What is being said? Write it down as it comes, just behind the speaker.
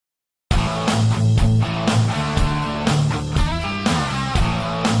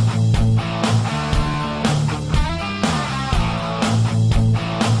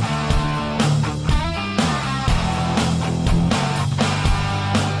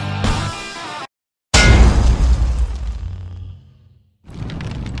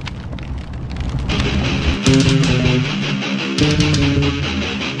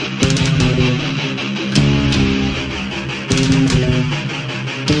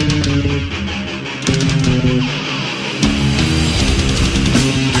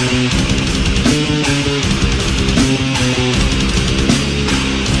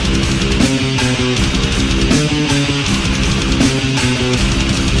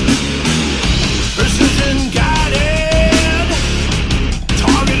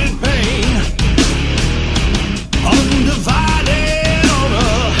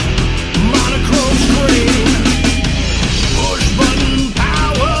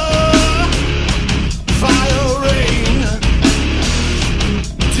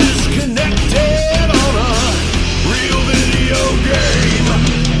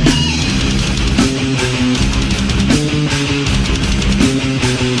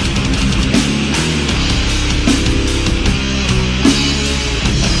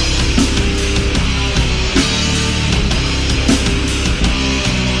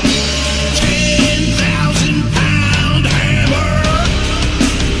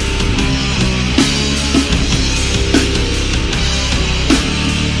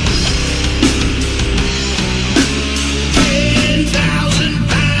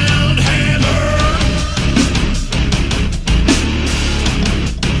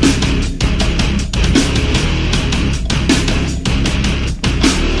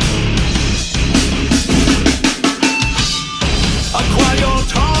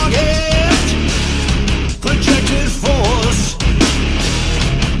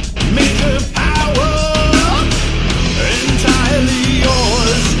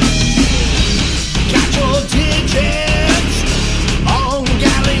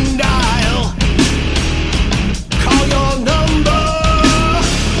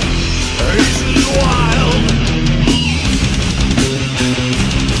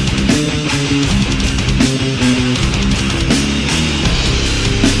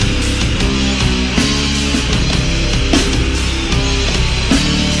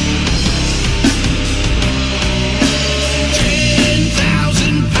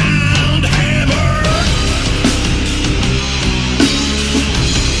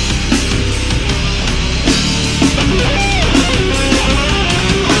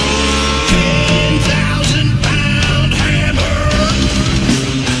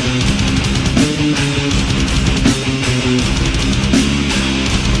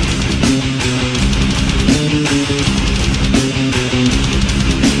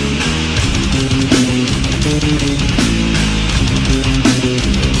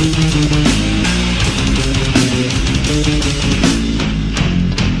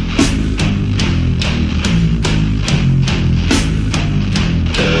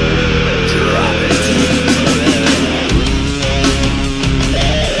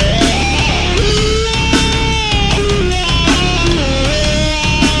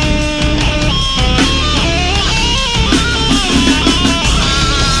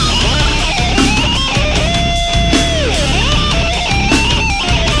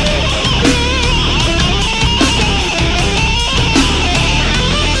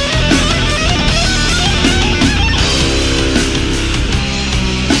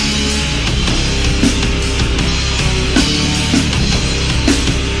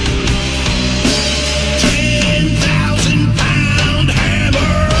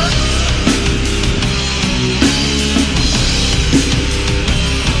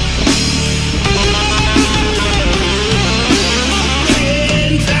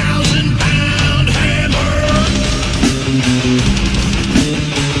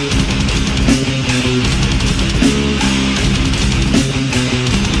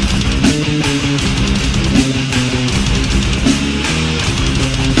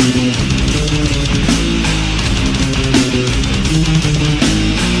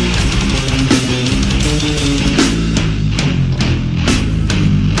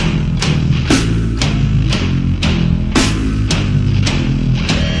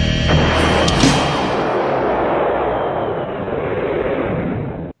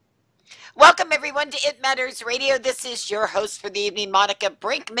everyone to It Matters Radio. This is your host for the evening, Monica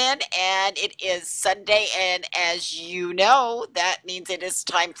Brinkman, and it is Sunday, and as you know, that means it is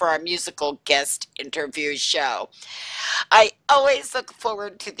time for our musical guest interview show. I always look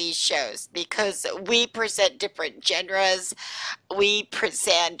forward to these shows because we present different genres. We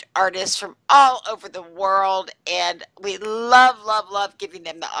present artists from all over the world, and we love giving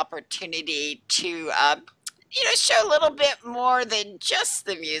them the opportunity to show a little bit more than just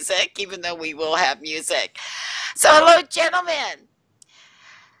the music, even though we will have music. So, hello, gentlemen.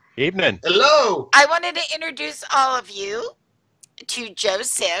 Evening. Hello. I wanted to introduce all of you to Joe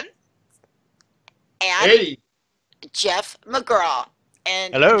Sim and Geoff McGraw.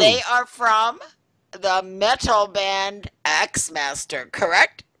 And hello. They are from the metal band Axemaster,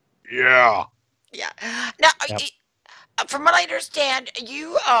 correct? Yeah. Yeah. Now, Yep. from what I understand,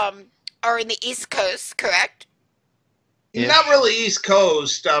 you are in the East Coast, correct? Not Ish. really East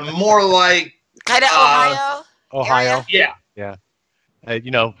Coast, more like, Kind of Ohio area. Ohio. yeah. Yeah.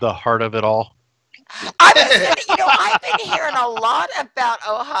 You know, the heart of it all. I was gonna, I've been hearing a lot about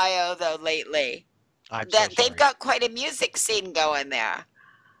Ohio though lately. I'm so That they've sorry. got quite a music scene going there.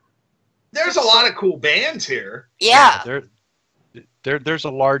 There's a lot of cool bands here. Yeah. There's a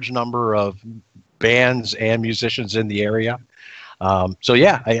large number of bands and musicians in the area. So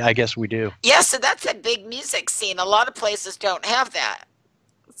yeah, I guess we do. Yeah, so that's a big music scene. A lot of places don't have that.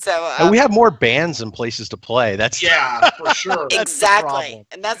 So And we have more bands and places to play. That's Yeah, for sure. that's the exactly, problem.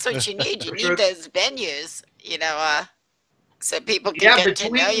 and that's what you need. You For need sure. those venues, so people can Yeah, get to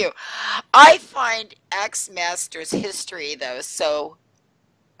know between you. I find Axemaster's history though so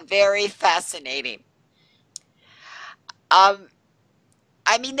very fascinating. Um,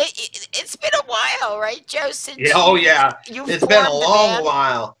 I mean, it's been a while, right, Joe? Since Yeah, oh yeah, you it's been a formed the long band.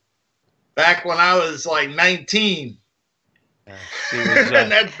 while. Back when I was like 19, Yeah. It was,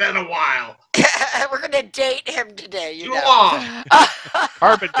 and that's been a while. We're gonna date him today, Too long.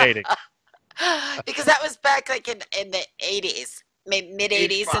 carbon dating. because that was back like in the 80s, maybe mid 80s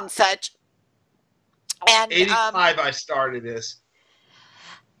 85. and such. And 85, I started this.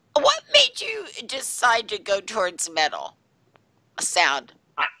 what made you decide to go towards metal sound?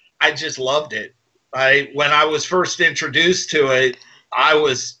 I just loved it. When I was first introduced to it, I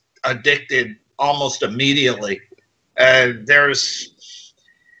was addicted almost immediately.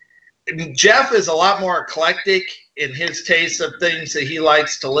 Geoff is a lot more eclectic in his taste of things that he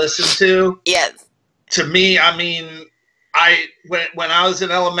likes to listen to. Yes. To me, I mean, when I was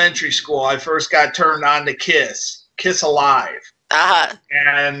in elementary school, I first got turned on to Kiss Alive,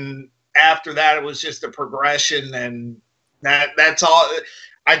 and after that, it was just a progression, and that's all.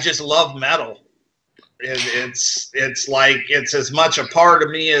 I just love metal. It's like it's as much a part of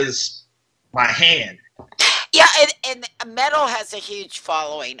me as my hand. Yeah, and metal has a huge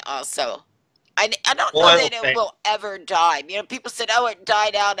following also. I don't know Well, that it will ever die. People said, oh, it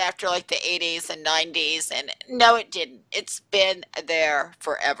died out after like the 80s and 90s, and no, it didn't. It's been there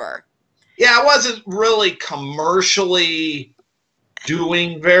forever. Yeah, I wasn't really commercially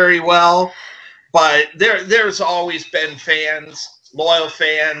doing very well, but there's always been fans, loyal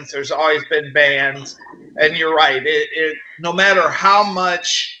fans. There's always been bands, and you're right. No matter how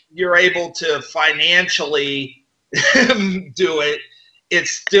much you're able to financially do it,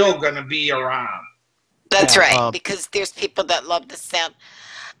 it's still going to be around. That's Yeah, right, because there's people that love the sound.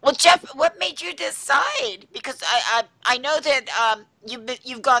 Well, Geoff, what made you decide? Because I know that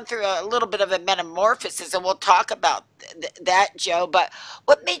you've gone through a little bit of a metamorphosis, and we'll talk about that, Joe. But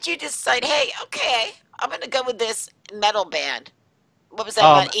what made you decide? Hey, okay, I'm going to go with this metal band. What was that,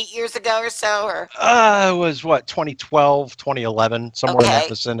 about 8 years ago or so? Or It was what, 2012, 2011, somewhere in that Okay.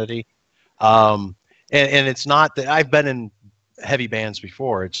 vicinity. And it's not that I've been in heavy bands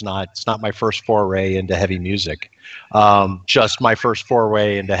before. It's not my first foray into heavy music. Just my first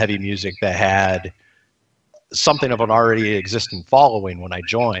foray into heavy music that had something of an already existing following when I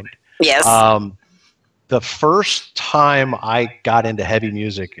joined. yes, The first time I got into heavy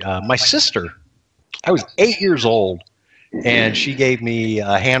music, my sister, I was 8 years old, and she gave me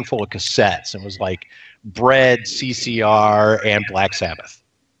a handful of cassettes. It was like Bread, CCR, and Black Sabbath.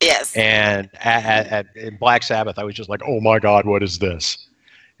 yes. And in Black Sabbath, I was just like, oh my God, what is this?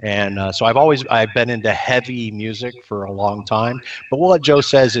 And so I've been into heavy music for a long time. But what Joe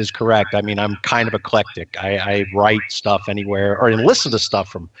says is correct. I mean, I'm kind of eclectic. I write stuff anywhere, or listen to stuff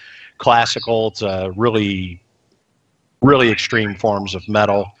from classical to really, really extreme forms of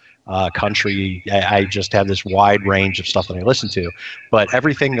metal, country. I just have this wide range of stuff that I listen to. But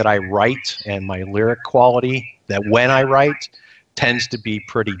everything that I write and my lyric quality, that when I write, tends to be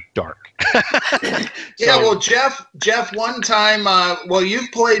pretty dark. Yeah, well, Geoff, one time,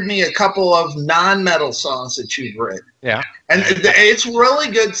 you've played me a couple of non-metal songs that you've written. Yeah. And it's really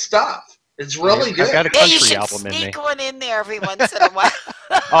good stuff. It's really good. I've got a Yeah, you country should album in me. sneak one in there every once in a while.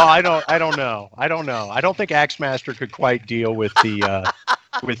 Oh, I don't know. I don't think Axemaster could quite deal with the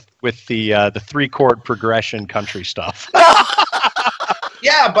with the 3-chord progression country stuff.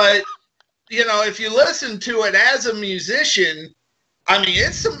 Yeah, but if you listen to it as a musician, I mean,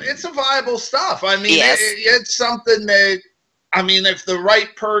 it's a viable stuff. I mean, Yes. it's something that, I mean, if the right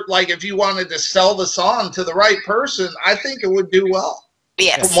if you wanted to sell the song to the right person, I think it would do well.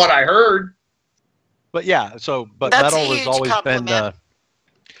 Yes. From what I heard. But yeah, but That's a metal has huge always compliment.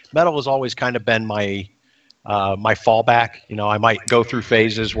 metal has always kind of been my fallback. I might go through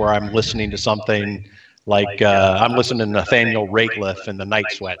phases where I'm listening to something Like I'm listening to Nathaniel Rateliff and the Night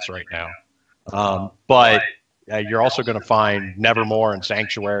Sweats right now. But you're also going to find Nevermore and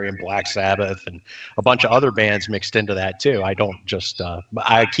Sanctuary and Black Sabbath and a bunch of other bands mixed into that too. I don't just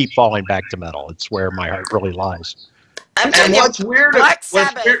I keep falling back to metal. It's where my heart really lies. I'm telling what's you, weird? Black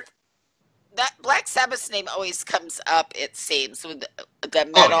Sabbath. That Black Sabbath's name always comes up. It seems with the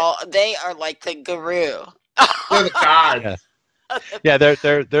metal. Oh, They are like the guru. They're the gods. Yeah,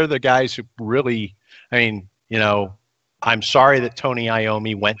 they're the guys who really. I mean, you know, I'm sorry that Tony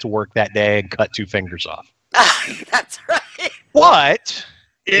Iommi went to work that day and cut 2 fingers off. That's right. But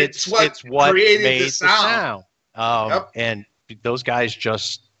It's what created made the sound. Yep. And those guys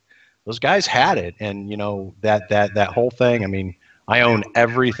had it. And you know, that whole thing. I mean, I own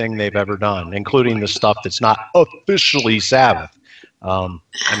everything they've ever done, including the stuff that's not officially Sabbath. I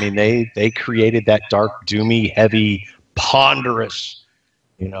mean, they created that dark, doomy, heavy, ponderous,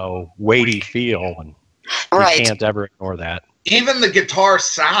 you know, weighty feel, and you can't ever ignore that. Even the guitar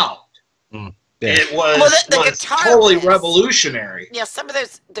sound. Yeah. It was, the guitar totally riffs. Revolutionary. Yeah, some of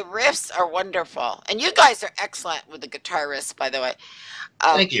the riffs are wonderful, and you guys are excellent with the guitar riffs, by the way.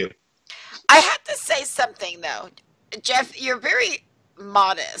 Thank you. I have to say something though, Geoff. You're very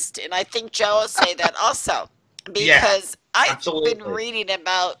modest, and I think Joe will say that also, because I've been reading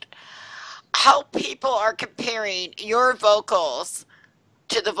about how people are comparing your vocals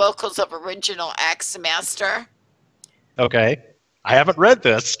to the vocals of original Axemaster. Okay. I haven't read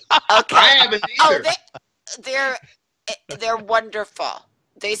this. Okay. I haven't either. Oh, they're wonderful.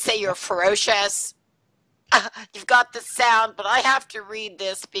 They say you're ferocious. You've got the sound, but I have to read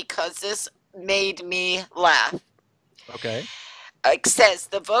this because this made me laugh. Okay. It says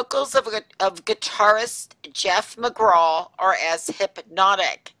the vocals of guitarist Geoff McGraw are as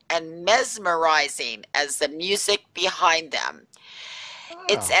hypnotic and mesmerizing as the music behind them.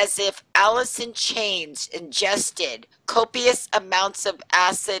 It's as if Alice in Chains ingested copious amounts of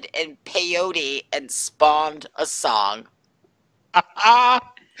acid and peyote and spawned a song. I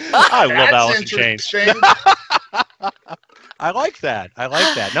love Alice in Chains. I like that.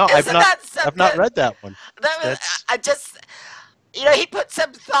 No, I've not read that one. I just, you know, he put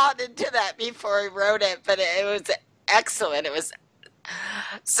some thought into that before he wrote it, but it was excellent. It was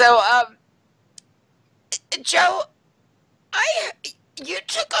so. Joe, you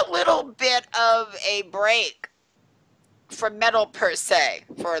took a little bit of a break from metal per se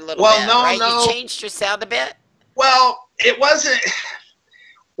for a little bit, right? You changed your sound a bit? Well, it wasn't...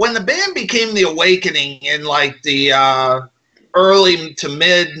 When the band became The Awakening in like the early to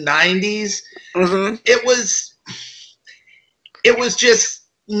mid 90s, it was just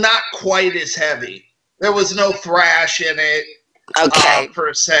not quite as heavy. There was no thrash in it,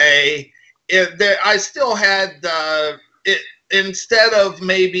 per se. I still had instead of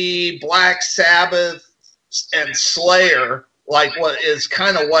maybe Black Sabbath and Slayer, like what is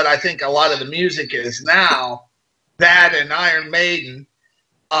kind of what I think a lot of the music is now, that and Iron Maiden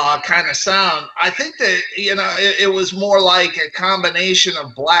kind of sound. I think that, you know, it was more like a combination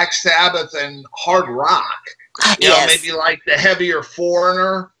of Black Sabbath and hard rock. You know, maybe like the heavier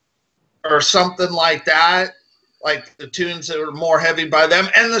Foreigner or something like that. Like the tunes that are more heavy by them,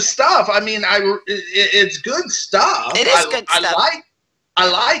 and the stuff. I mean, it's good stuff. It is good stuff. I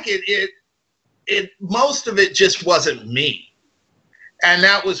like it. It most of it just wasn't me, and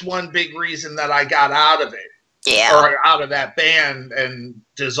that was one big reason that I got out of it. Yeah. Or out of that band and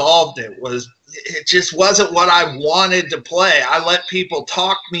dissolved it. It just wasn't what I wanted to play. I let people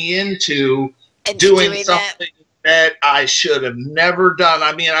talk me into doing something that I should have never done.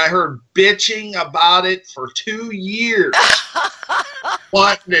 I mean, I heard bitching about it for 2 years,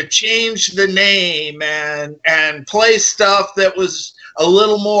 wanting to change the name and play stuff that was a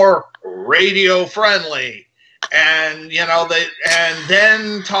little more radio friendly, and you know, and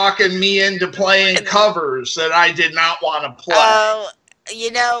then talking me into playing covers that I did not want to play. Oh, you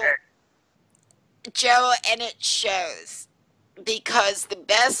know, Joe, and it shows, because the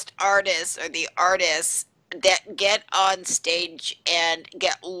best artists are the artists that get on stage and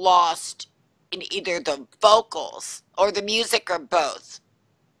get lost in either the vocals or the music or both.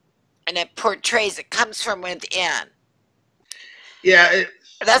 And it comes from within. Yeah.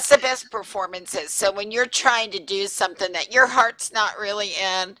 That's the best performances. So when you're trying to do something that your heart's not really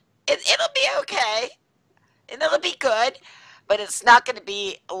in, it'll be okay. And it'll be good, but it's not going to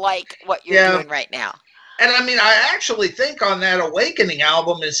be like what you're doing right now. And I mean, I actually think on that Awakening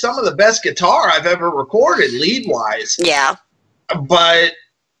album is some of the best guitar I've ever recorded, lead-wise. Yeah. But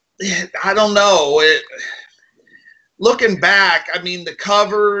I don't know. Looking back, I mean, the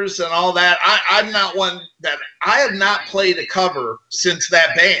covers and all that, I'm not one that... I have not played a cover since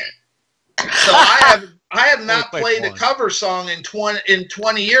that band. So I I have not played a cover song in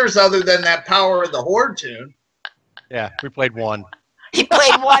 20 years other than that Power of the Horde tune. Yeah, we played one. He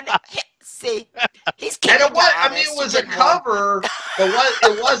played one. See, he's and it was, I mean, it was a cover, but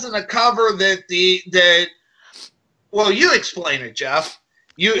it wasn't a cover that well, you explain it, Geoff.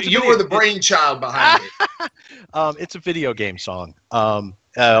 You were the brainchild behind it. It's a video game song.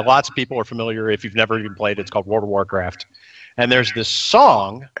 Lots of people are familiar. If you've never even played it, it's called World of Warcraft. And there's this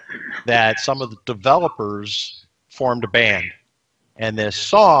song that some of the developers formed a band. And this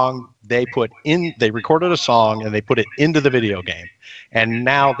song, they recorded a song and they put it into the video game. And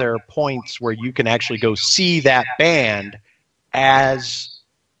now there are points where you can actually go see that band as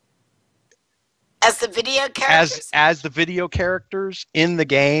the video characters? As the video characters in the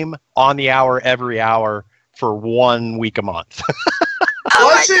game on the hour, every hour for 1 week a month.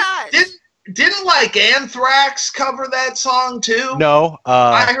 Oh my gosh. Didn't like Anthrax cover that song too? No.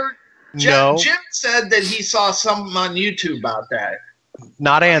 I heard no. Jim said that he saw something on YouTube about that.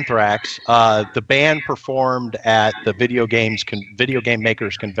 Not Anthrax. The band performed at the Video Game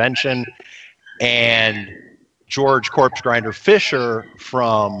Makers Convention, and George Corpse Grinder Fisher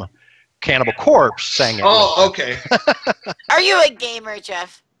from Cannibal Corpse sang it. Oh, okay. Are you a gamer,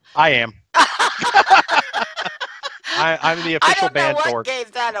 Geoff? I am. I'm the official band dork. I don't know dork. what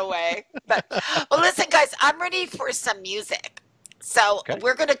gave that away. But, well, listen, guys, I'm ready for some music. So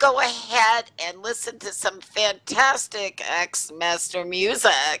we're going to go ahead and listen to some fantastic Axemaster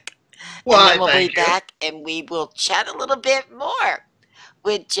music. Well, and then we'll be back and we will chat a little bit more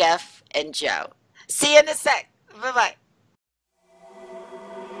with Geoff and Joe. See you in a sec. Bye-bye.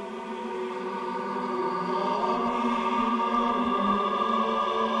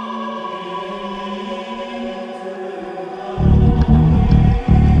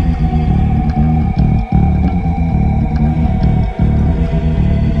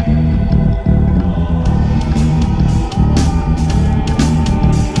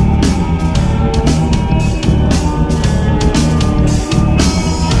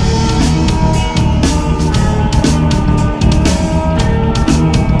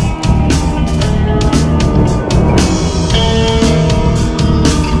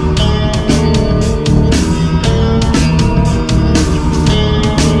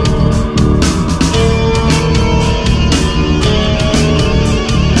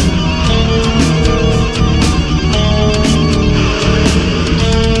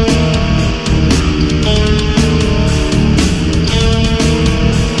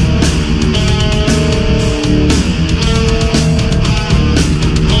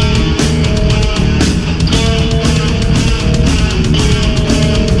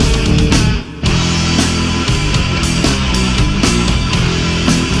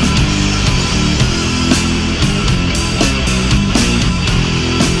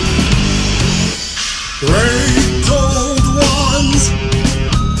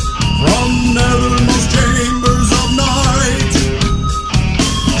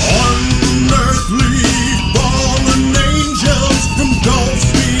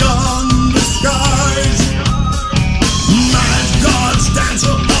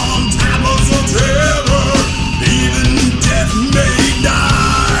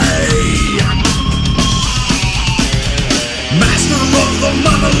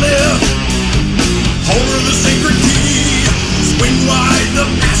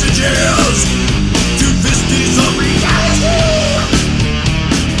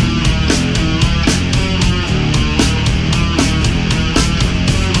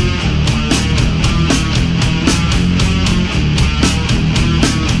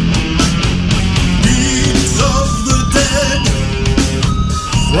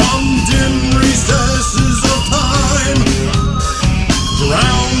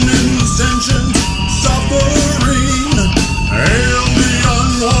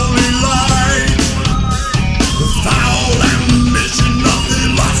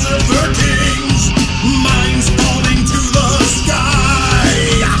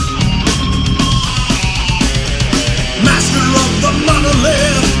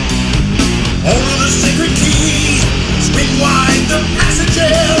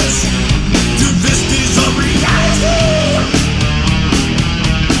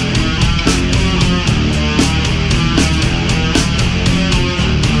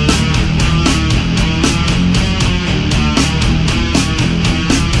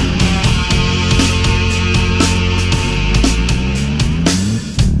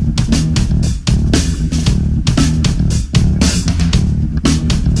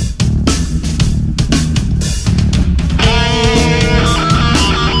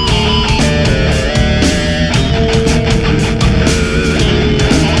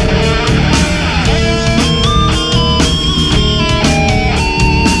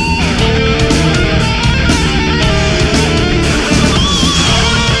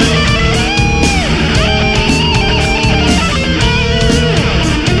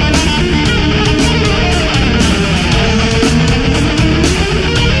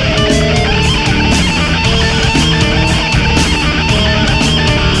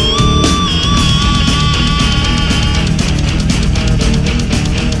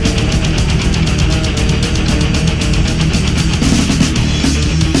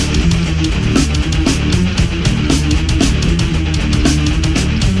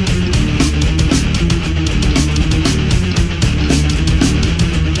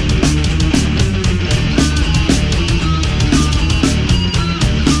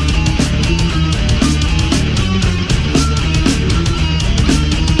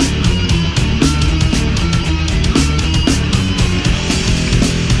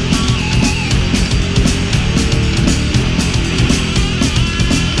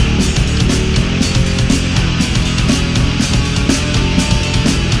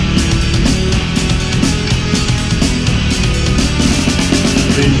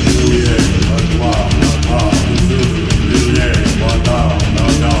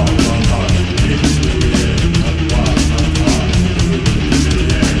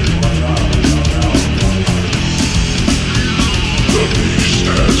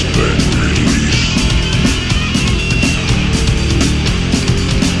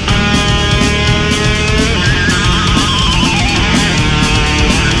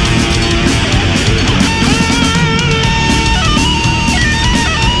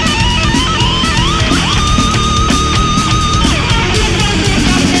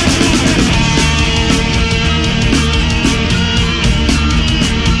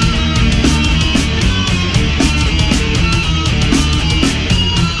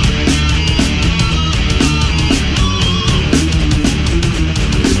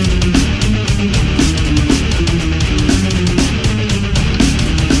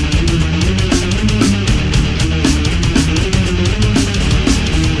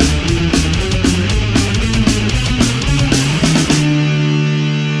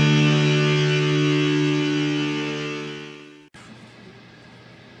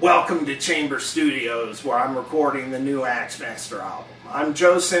 welcome to Chamber Studios, where I'm recording the new Axemaster album. I'm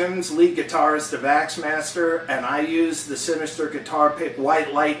Joe Sims, lead guitarist of Axemaster, and I use the Sinister guitar pick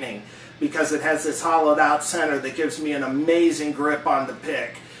White Lightning because it has this hollowed out center that gives me an amazing grip on the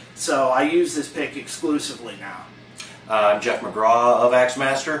pick. So I use this pick exclusively now. I'm Geoff McGraw of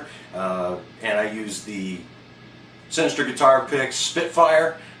Axemaster, and I use the Sinister guitar pick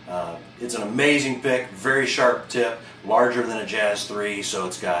Spitfire. It's an amazing pick, very sharp tip, larger than a Jazz 3, so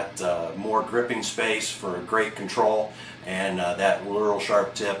it's got more gripping space for great control, and that little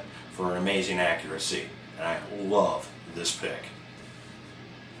sharp tip for an amazing accuracy. And I love this pick.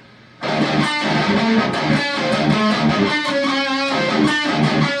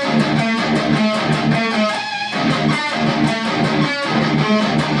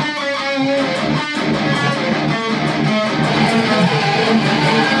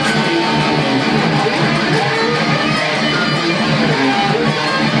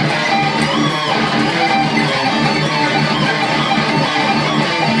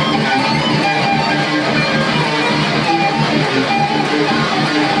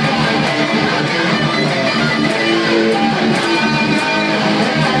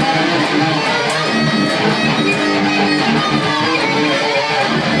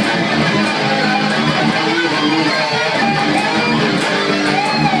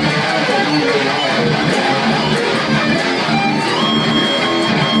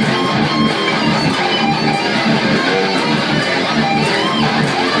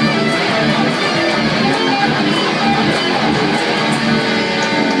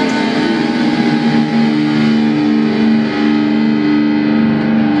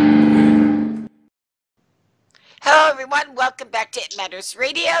 Welcome back to It Matters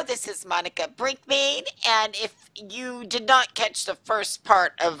Radio. This is Monica Brinkman, and if you did not catch the first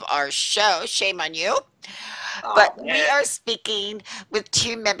part of our show, shame on you. But we are speaking with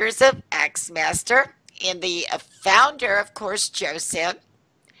two members of Axemaster, and the founder, of course, Joseph,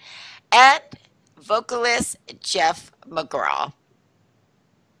 and vocalist Geoff McGraw.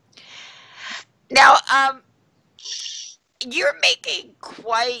 Now, you're making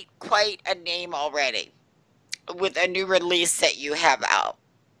quite a name already with a new release that you have out.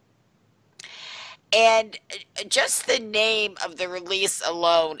 And just the name of the release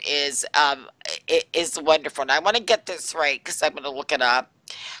alone is wonderful. And I want to get this right because I'm going to look it up.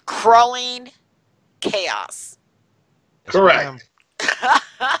 Crawling Chaos. Correct.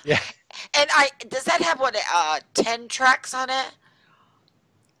 Yeah. And does that have 10 tracks on it?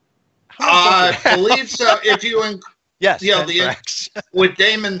 I believe so. If you yes, you know, 10 tracks. With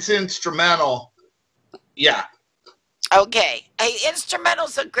Damon's instrumental, yeah. Okay. Hey,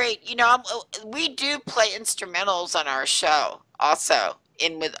 instrumentals are great. You know, we do play instrumentals on our show also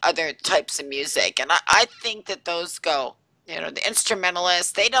with other types of music. And I think that those go, you know, the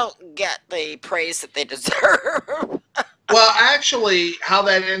instrumentalists, they don't get the praise that they deserve. Well, actually, how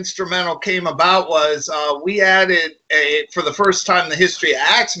that instrumental came about was we added, for the first time in the history of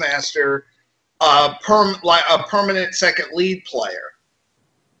Axemaster, a permanent second lead player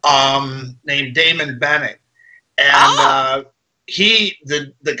named Damon Bennett. And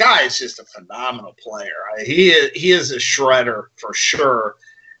the guy is just a phenomenal player. He is a shredder for sure.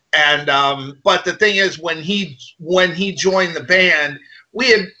 And but the thing is, when he joined the band, we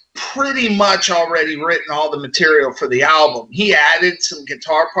had pretty much already written all the material for the album. He added some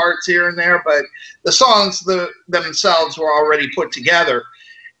guitar parts here and there, but the songs themselves were already put together.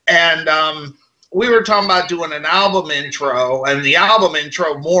 And we were talking about doing an album intro, and the album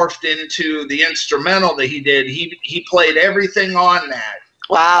intro morphed into the instrumental that he did. He played everything on that.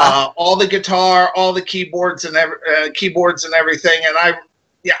 Wow! All the guitar, all the keyboards and everything. And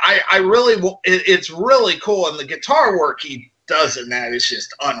I really, it's really cool. And the guitar work he does in that is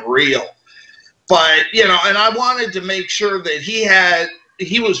just unreal. But you know, and I wanted to make sure that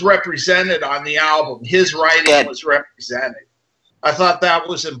he was represented on the album. His writing was represented. I thought that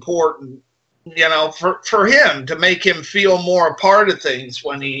was important. You know, for him to make him feel more a part of things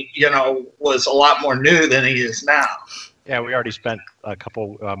when he, you know, was a lot more new than he is now. Yeah, we already spent a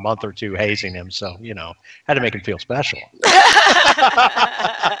month or two hazing him, so, you know, had to make him feel special.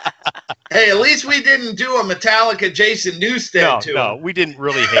 Hey, at least we didn't do a Metallica Jason Newsted to him. No, we didn't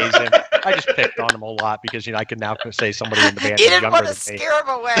really haze him. I just picked on him a lot because, you know, I can now say somebody in the band is younger than me. You didn't want to scare him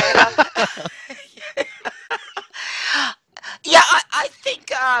away. Yeah, I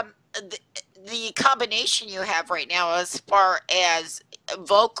think the combination you have right now as far as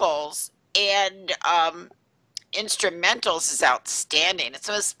vocals and instrumentals is outstanding. It's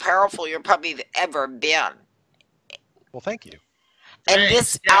the most powerful you've probably ever been. Well, thank you. And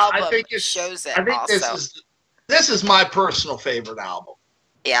this album shows it. I think also. this is my personal favorite album.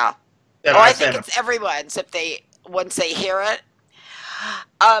 Yeah. that Oh, I I've think been. it's everyone's if they once they hear it.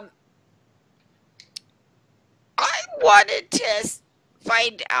 Um, I wanted to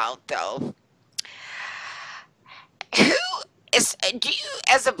find out though, who do you,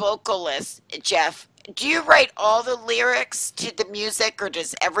 as a vocalist, Geoff, do you write all the lyrics to the music, or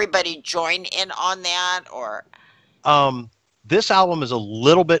does everybody join in on that? Or This album is a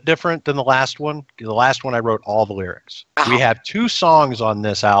little bit different than the last one. The last one I wrote all the lyrics. We oh, have 2 songs on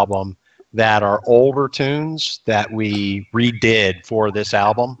this album that are older tunes that we redid for this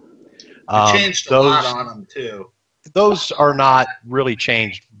album. I changed a lot Those on them too. those are not really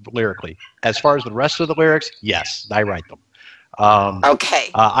changed lyrically. As far as the rest of the lyrics, yes, I write them. okay,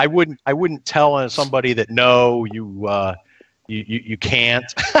 I wouldn't tell somebody that no, you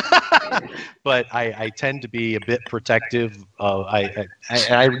can't. But I tend to be a bit protective. I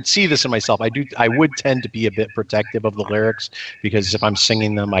see this in myself. I would tend to be a bit protective of the lyrics because if I'm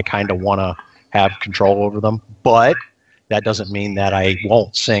singing them, I kind of want to have control over them. But that doesn't mean that I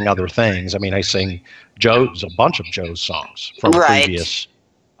won't sing other things. I mean, I sing a bunch of Joe's songs from right. previous.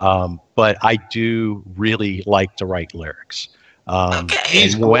 But I do really like to write lyrics. Okay.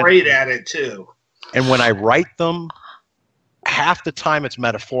 He's great at it too. And when I write them, half the time it's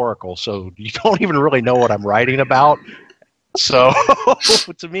metaphorical, so you don't even really know what I'm writing about. So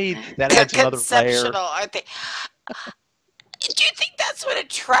to me, that They're adds another layer. conceptual, aren't they? Do you think that's what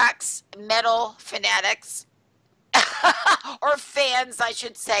attracts metal fanatics or fans, I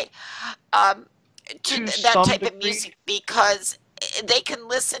should say, to that some type of degree. music, because they can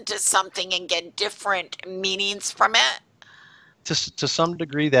listen to something and get different meanings from it? To some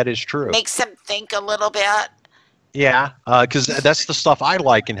degree, that is true. Makes them think a little bit. Yeah, because that's the stuff I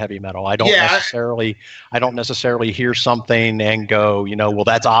like in heavy metal. I don't necessarily hear something and go, well,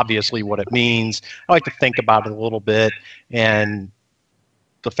 that's obviously what it means. I like to think about it a little bit, and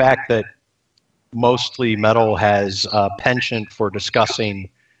the fact that mostly metal has a penchant for discussing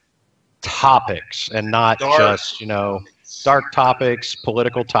topics and not just dark topics,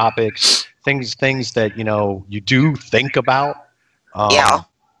 political topics, things that you do think about. Yeah.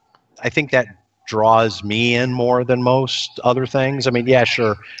 I think that draws me in more than most other things. I mean, yeah,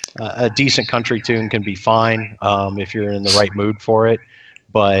 sure, a decent country tune can be fine if you're in the right mood for it,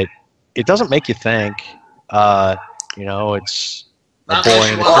 but it doesn't make you think. It's a Not boy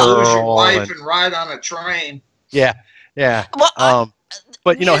unless and you a want to lose your girl. wife and ride on a train. Yeah. Well,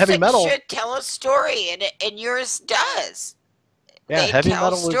 But heavy music metal should tell a story, and yours does. Yeah, They heavy tell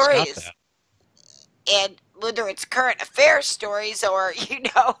metal has got stories. that. And whether it's current affairs stories or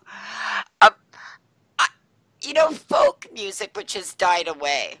um, folk music, which has died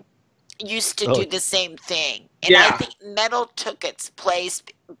away, used to do the same thing. And I think metal took its place,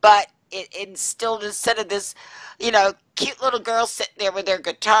 but it instilled, instead of this, cute little girl sitting there with her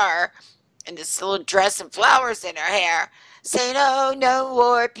guitar and this little dress and flowers in her hair, saying, "Oh, no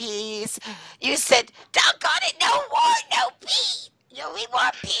war, peace." You said, "Doggone it, no war, no peace. We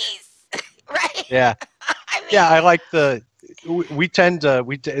want peace." Right? Yeah. I like the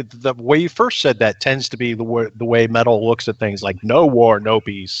way you first said that tends to be the way metal looks at things, like no war, no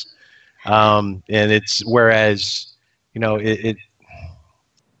peace. And it's, whereas, the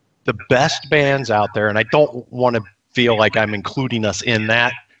best bands out there, and I don't want to feel like I'm including us in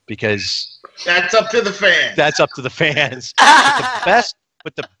that, because that's up to the fans. That's up to the fans.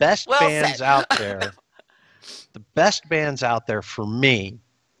 But the best Well bands said. out there, the best bands out there for me,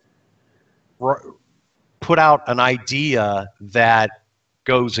 put out an idea that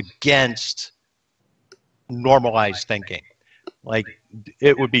goes against normalized thinking. Like,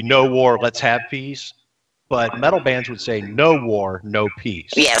 it would be no war, let's have peace. But metal bands would say no war, no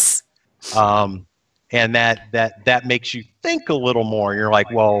peace. Yes. And that makes you think a little more. You're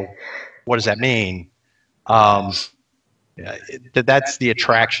like, well, what does that mean? That's the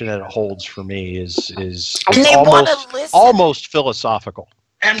attraction that it holds for me. Is almost philosophical.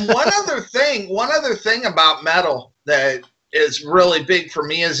 And one other thing about metal that is really big for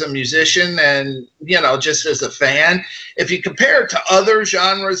me as a musician and, just as a fan, if you compare it to other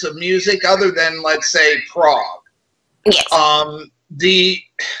genres of music other than, let's say, prog, yes. The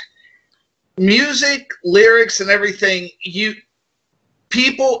music, lyrics, and everything,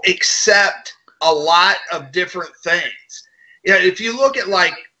 people accept a lot of different things. If you look at,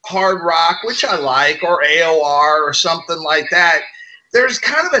 like, hard rock, which I like, or AOR or something like that, there's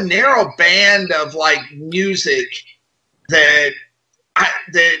kind of a narrow band of, like, music that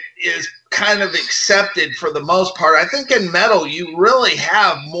is kind of accepted for the most part. I think in metal you really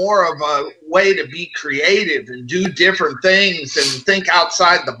have more of a way to be creative and do different things and think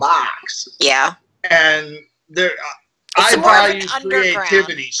outside the box. Yeah. And I more of an value underground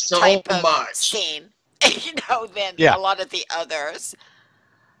creativity so type of much. scene, than Yeah. a lot of the others.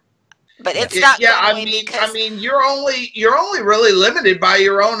 But Yeah. it's not Yeah, going I away mean, because you're only really limited by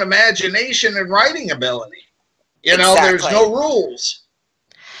your own imagination and writing ability. You know, there's Exactly. no rules.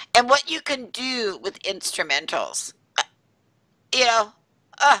 and what you can do with instrumentals. You know,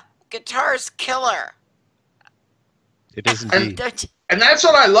 guitar's killer. It is And indeed. Don't you- and that's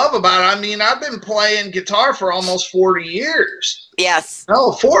what I love about it. I mean, I've been playing guitar for almost 40 years. Yes.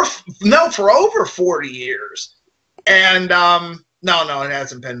 No, for over 40 years. And no, it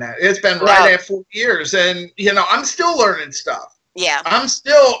hasn't been that. It's been right at 4 years, and you know, I'm still learning stuff. Yeah. I'm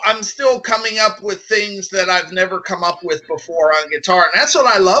still coming up with things that I've never come up with before on guitar, and that's what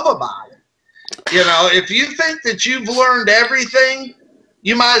I love about it. You know, if you think that you've learned everything,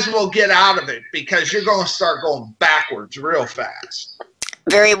 you might as well get out of it, because you're going to start going backwards real fast.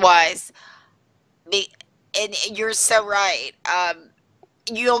 Very wise. And you're so right.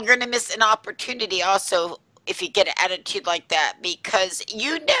 You're going to miss an opportunity also if you get an attitude like that, because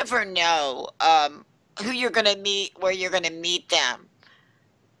you never know who you're going to meet, where you're going to meet them.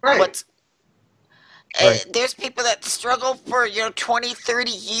 Right. There's people that struggle for 20,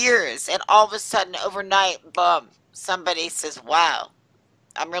 30 years, and all of a sudden overnight, boom, somebody says, wow,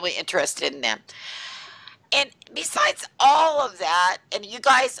 I'm really interested in them. And besides all of that, and you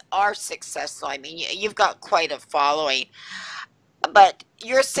guys are successful. I mean, you've got quite a following, but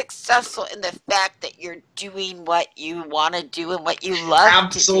you're successful in the fact that you're doing what you want to do and what you love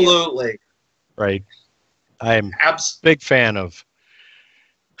Absolutely. to do. Right. I'm a big fan of,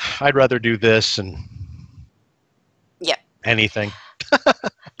 I'd rather do this and anything.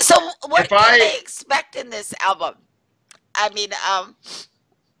 So what can they expect in this album? I mean,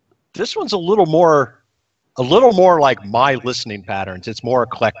 this one's a little more like my listening patterns. It's more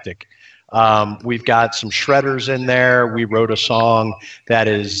eclectic. We've got some shredders in there. We wrote a song that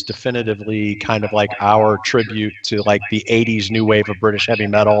is definitively kind of like our tribute to like the 80s new wave of British heavy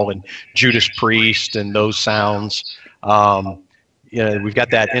metal and Judas Priest and those sounds. We've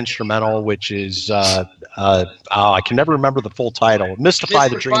got that instrumental, which is I can never remember the full title. Mystify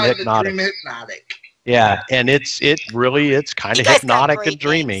the Dream Hypnotic. Yeah, and it's kind of hypnotic and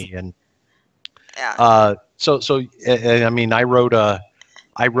dreamy, and so I mean, I wrote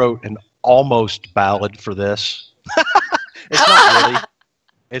an almost ballad for this.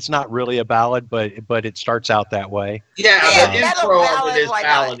 It's not really a ballad, but it starts out that way. Yeah, the intro of it is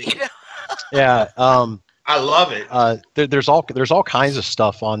ballady. Yeah, I love it. There's all kinds of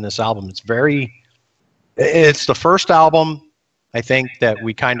stuff on this album. It's the first album, I think, that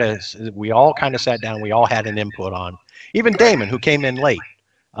we all kind of sat down. We all had an input on. Even Damon, who came in late.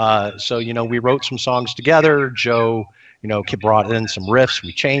 So we wrote some songs together. Joe, brought in some riffs.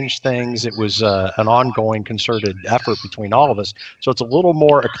 We changed things. It was an ongoing concerted effort between all of us. So it's a little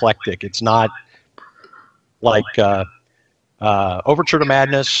more eclectic. It's not like Overture to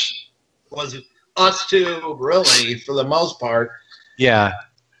Madness. Was us two, really, for the most part. Yeah,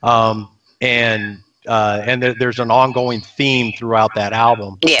 and there's an ongoing theme throughout that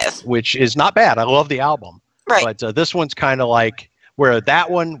album. Yes, which is not bad. I love the album. Right. But this one's kind of like where that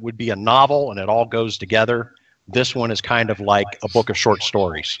one would be a novel and it all goes together. This one is kind of like a book of short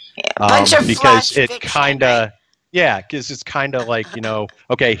stories. Yeah, because it fiction, kind of because it's kind of like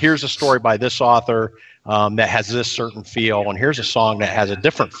okay, here's a story by this author that has this certain feel, and here's a song that has a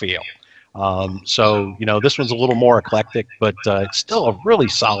different feel. So this one's a little more eclectic, but it's still a really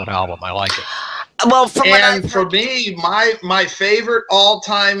solid album. I like it. Well, for me, my favorite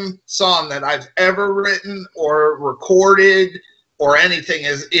all-time song that I've ever written or recorded or anything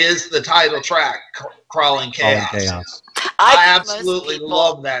is the title track, "Crawling Chaos." I absolutely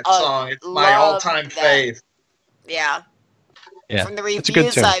love that song. It's my all-time fave. Yeah. From the it's a good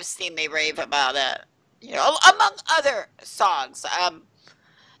reviews tune. I've seen, they rave about it. Among other songs.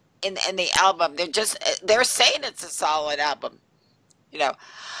 In the album, they're saying it's a solid album.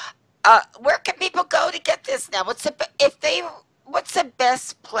 Where can people go to get this now? What's the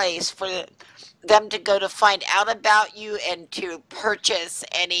best place for them to go to find out about you and to purchase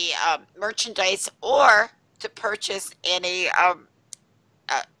any merchandise or to purchase any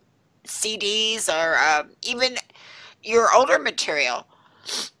CDs or even your older material?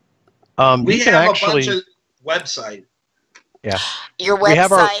 We have a bunch of website. Yeah. Your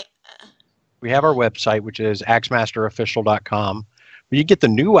website. We have our website, which is axemasterofficial.com. You get the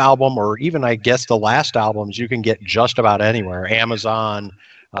new album, or even I guess the last albums, you can get just about anywhere. Amazon,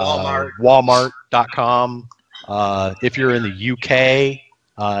 Walmart.com. If you're in the UK,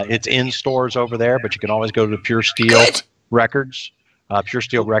 it's in stores over there, but you can always go to Pure Steel Records. Pure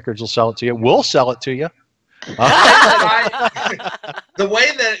Steel Records will sell it to you. We'll sell it to you. The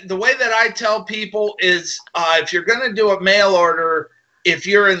way that I tell people is, if you're going to do a mail order, if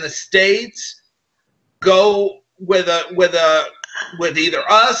you're in the States, go with either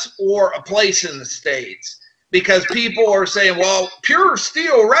us or a place in the States, because people are saying, well, Pure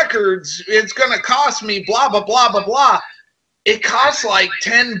Steel Records, it's going to cost me blah blah blah blah blah. It costs like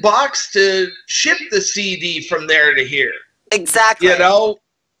 $10 to ship the CD from there to here. Exactly. You know,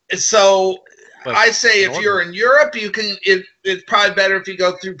 so But I say if you're in Europe, you can. It's probably better if you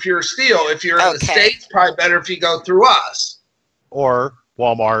go through Pure Steel. If you're in the States, probably better if you go through us. Or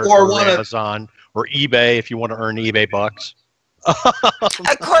Walmart, or Amazon, or eBay if you want to earn eBay bucks.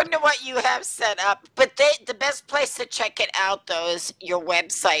 According to what you have set up. But the best place to check it out, though, is your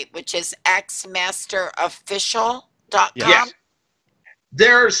website, which is axemasterofficial.com. Yes.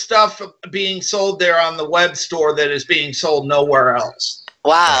 There's stuff being sold there on the web store that is being sold nowhere else.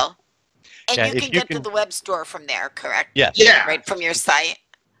 Wow. And Yeah, you can get to the web store from there, correct? Yes. Yeah. Right from your site?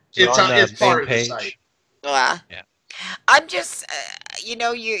 It's part of the page. site. Wow. Yeah. I'm just,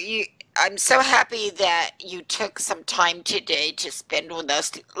 I'm so happy that you took some time today to spend with us.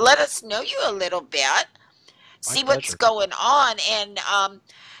 Let us know you a little bit, see what's going on, and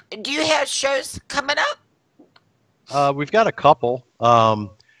do you have shows coming up? We've got a couple.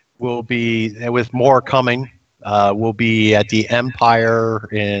 We'll be with more coming. We'll be at the Empire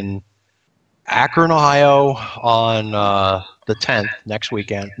in Akron, Ohio on the 10th next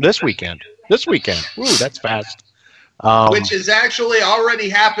weekend. This weekend. Ooh, that's fast. Which has actually already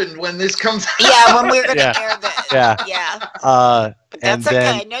happened when this comes out. Yeah, when we're going to air this. Yeah. Yeah. But that's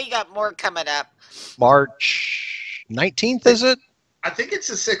okay. I know you got more coming up. March 19th, is it? I think it's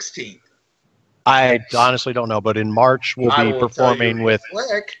the 16th. I honestly don't know, but in March we'll be performing with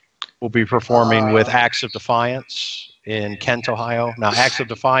Acts of Defiance in Kent, Ohio. Now, Acts of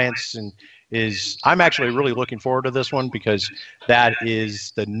Defiance is I'm actually really looking forward to this one because that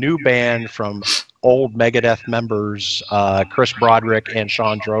is the new band from old Megadeth members, Chris Broderick and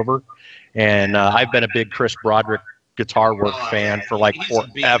Sean Drover, and I've been a big Chris Broderick guitar work fan for like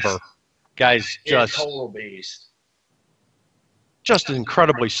forever. Guys, total beast. Just an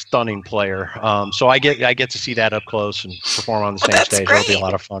incredibly stunning player. So I get to see that up close and perform on the same stage. It'll be a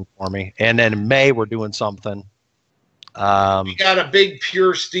lot of fun for me. And then in May we're doing something. We got a big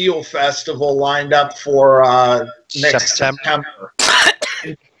Pure Steel festival lined up for next September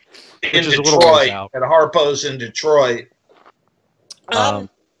in Detroit at Harpo's in Detroit. Well,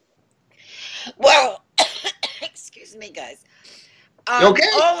 excuse me, guys. Okay.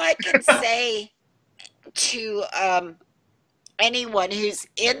 All I can say to anyone who's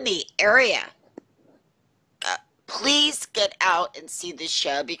in the area, please get out and see the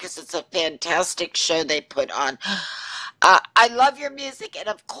show because it's a fantastic show they put on. I love your music, and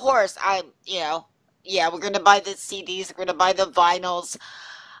of course, we're going to buy the CDs, we're going to buy the vinyls,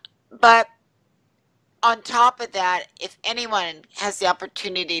 but on top of that, if anyone has the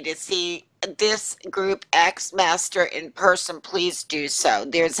opportunity to see this group Axemaster in person, please do so.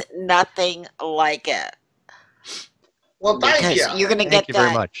 There's nothing like it. Well, thank you. You're going to get that. Thank you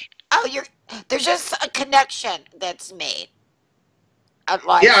very much. Oh, there's just a connection that's made.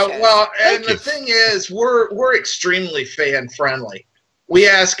 Well, and the thing is, we're extremely fan friendly. We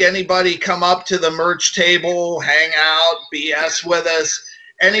ask anybody come up to the merch table, hang out, BS with us.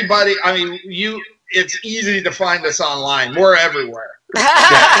 Anybody, I mean, it's easy to find us online. We're everywhere. And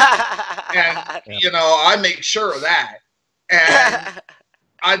I make sure of that. And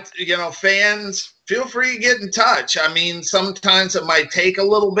fans, feel free to get in touch. I mean, sometimes it might take a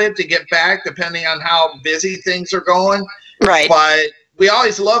little bit to get back, depending on how busy things are going. Right. But we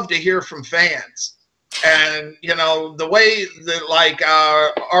always love to hear from fans. And, the way that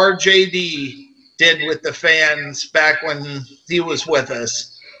RJD did with the fans back when he was with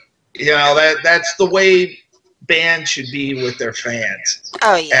us, that's the way bands should be with their fans.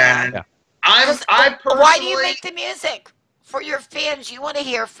 Oh, yeah. And I personally... Why do you make the music? For your fans, you want to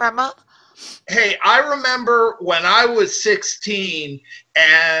hear from them? Hey, I remember when I was 16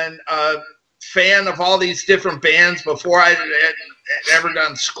 and a fan of all these different bands before I had ever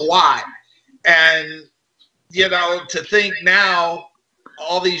done squat. And, to think now,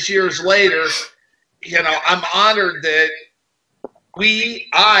 all these years later, I'm honored that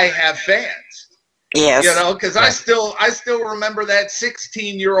I have fans. Yes. Because I still remember that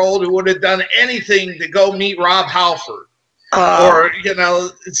 16-year-old who would have done anything to go meet Rob Halford. Or,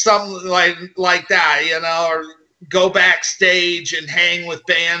 something like that, or go backstage and hang with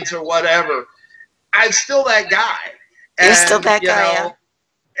bands or whatever. I'm still that guy. You're still that guy,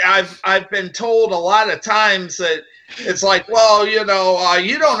 yeah. I've been told a lot of times that, It's like, well, you know,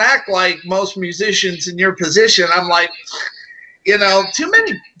 you don't act like most musicians in your position. I'm like, you know, too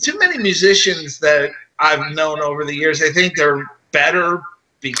many musicians that I've known over the years, I think they're better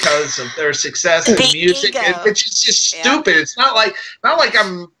because of their success in The music. ego. It's just stupid. It's not like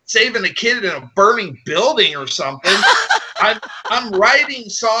I'm saving a kid in a burning building or something. I'm writing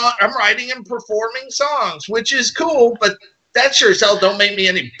and performing songs, which is cool, but that sure as hell don't make me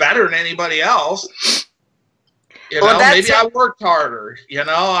any better than anybody else. You know, maybe I worked harder. You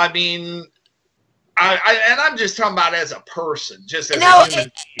know, I mean, I'm just talking about as a person, just as a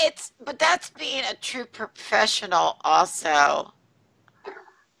human. But that's being a true professional also.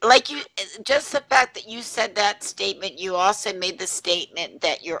 Like just the fact that you said that statement, you also made the statement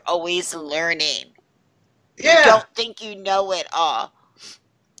that you're always learning. Yeah. You don't think you know it all.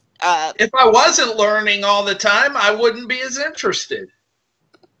 If I wasn't learning all the time, I wouldn't be as interested.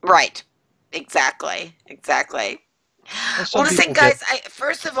 Right. Exactly. Well, listen, guys,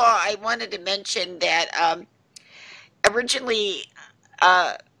 first of all, I wanted to mention that originally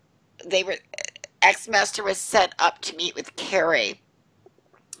Axemaster was set up to meet with Carrie.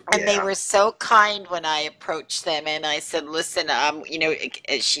 And they were so kind when I approached them, and I said, "Listen, you know,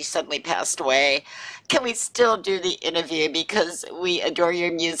 she suddenly passed away. Can we still do the interview because we adore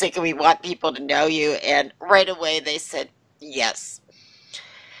your music and we want people to know you?" And right away they said yes.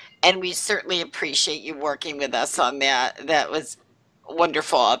 And we certainly appreciate you working with us on that. That was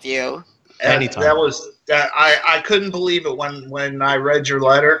wonderful of you. Anytime. I couldn't believe it when I read your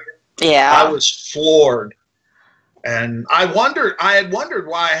letter. Yeah, I was floored. And I had wondered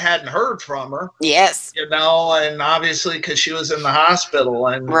why I hadn't heard from her. Yes. You know, and obviously because she was in the hospital.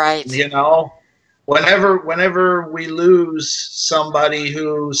 And, right. You know, whenever we lose somebody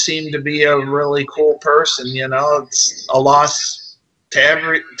who seemed to be a really cool person, you know, it's a loss to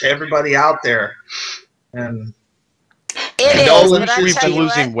everybody out there. And we've been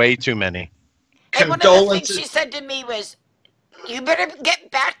losing way too many. And one of the things she said to me was, "You better get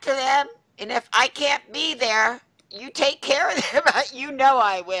back to them. And if I can't be there, you take care of them." You know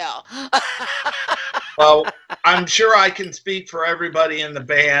I will. Well, I'm sure I can speak for everybody in the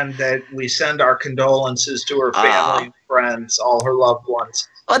band that we send our condolences to her family and friends, all her loved ones.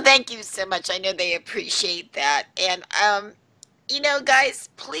 Well, thank you so much. I know they appreciate that. And, you know, guys,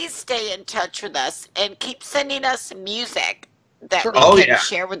 please stay in touch with us and keep sending us music that we can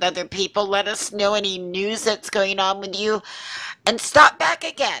share with other people. Let us know any news that's going on with you. And stop back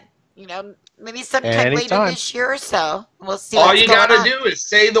again. You know, maybe sometime later this year or so. We'll see what's going on. All you got to do is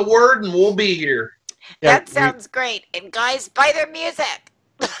say the word and we'll be here. Yeah, that sounds great. And guys, buy their music.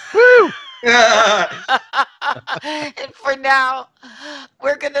 Woo! And for now,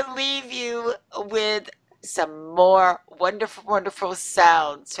 we're going to leave you with some more wonderful, wonderful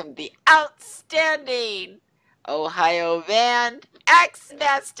sounds from the outstanding Ohio band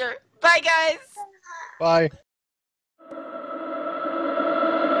Axemaster. Bye, guys. Bye.